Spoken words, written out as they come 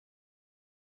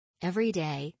Every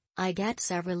day, I get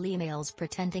several emails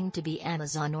pretending to be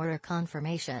Amazon order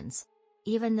confirmations.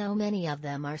 Even though many of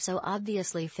them are so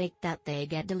obviously fake that they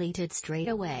get deleted straight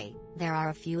away, there are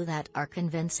a few that are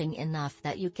convincing enough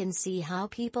that you can see how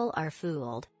people are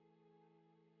fooled.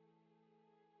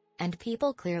 And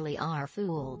people clearly are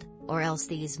fooled, or else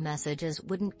these messages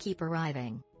wouldn't keep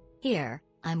arriving. Here,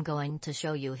 I'm going to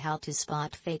show you how to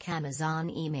spot fake Amazon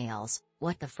emails,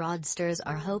 what the fraudsters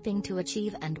are hoping to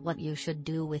achieve, and what you should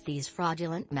do with these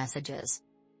fraudulent messages.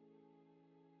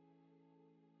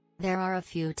 There are a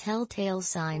few telltale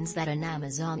signs that an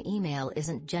Amazon email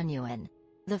isn't genuine.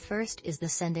 The first is the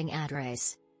sending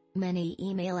address. Many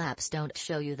email apps don't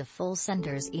show you the full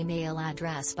sender's email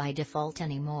address by default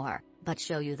anymore, but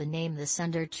show you the name the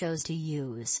sender chose to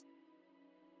use.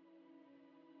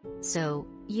 So,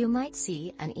 you might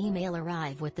see an email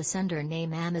arrive with the sender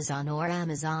name Amazon or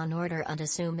Amazon order and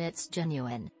assume it's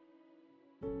genuine.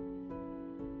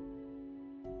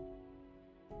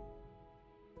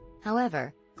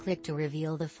 However, click to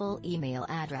reveal the full email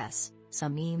address.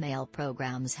 Some email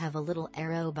programs have a little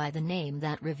arrow by the name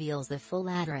that reveals the full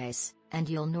address, and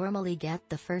you'll normally get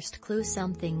the first clue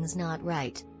something's not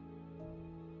right.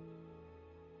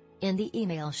 In the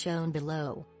email shown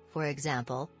below, for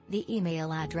example, the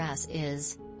email address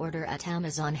is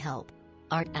order@Amazon.help.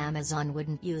 Amazon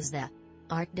wouldn't use the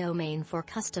art domain for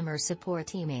customer support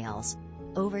emails.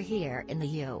 Over here in the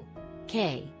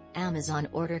UK, Amazon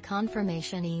order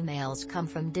confirmation emails come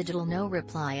from digital no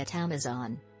reply at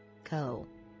Amazon.co.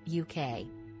 UK.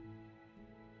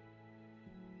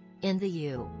 In the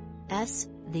US,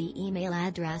 the email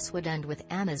address would end with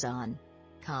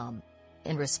Amazon.com.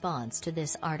 In response to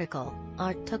this article,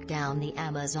 Art took down the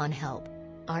Amazon Help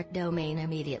Art domain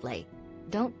immediately.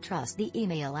 Don't trust the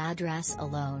email address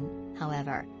alone,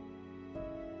 however.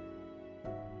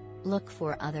 Look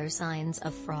for other signs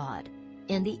of fraud.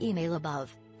 In the email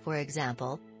above, for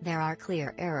example, there are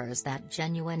clear errors that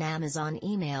genuine Amazon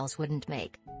emails wouldn't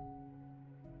make.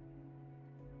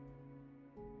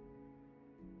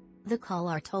 The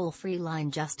call or toll-free line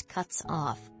just cuts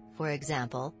off, for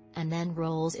example, and then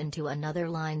rolls into another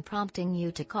line prompting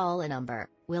you to call a number.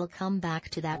 We'll come back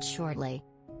to that shortly.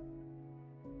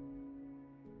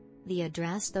 The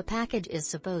address the package is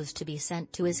supposed to be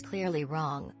sent to is clearly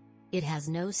wrong. It has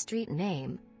no street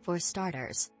name, for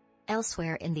starters.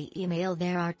 Elsewhere in the email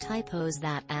there are typos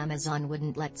that Amazon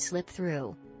wouldn't let slip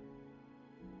through.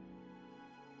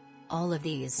 All of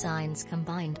these signs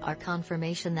combined are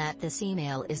confirmation that this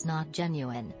email is not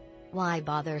genuine. Why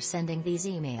bother sending these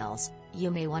emails,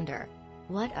 you may wonder.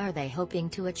 What are they hoping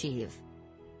to achieve?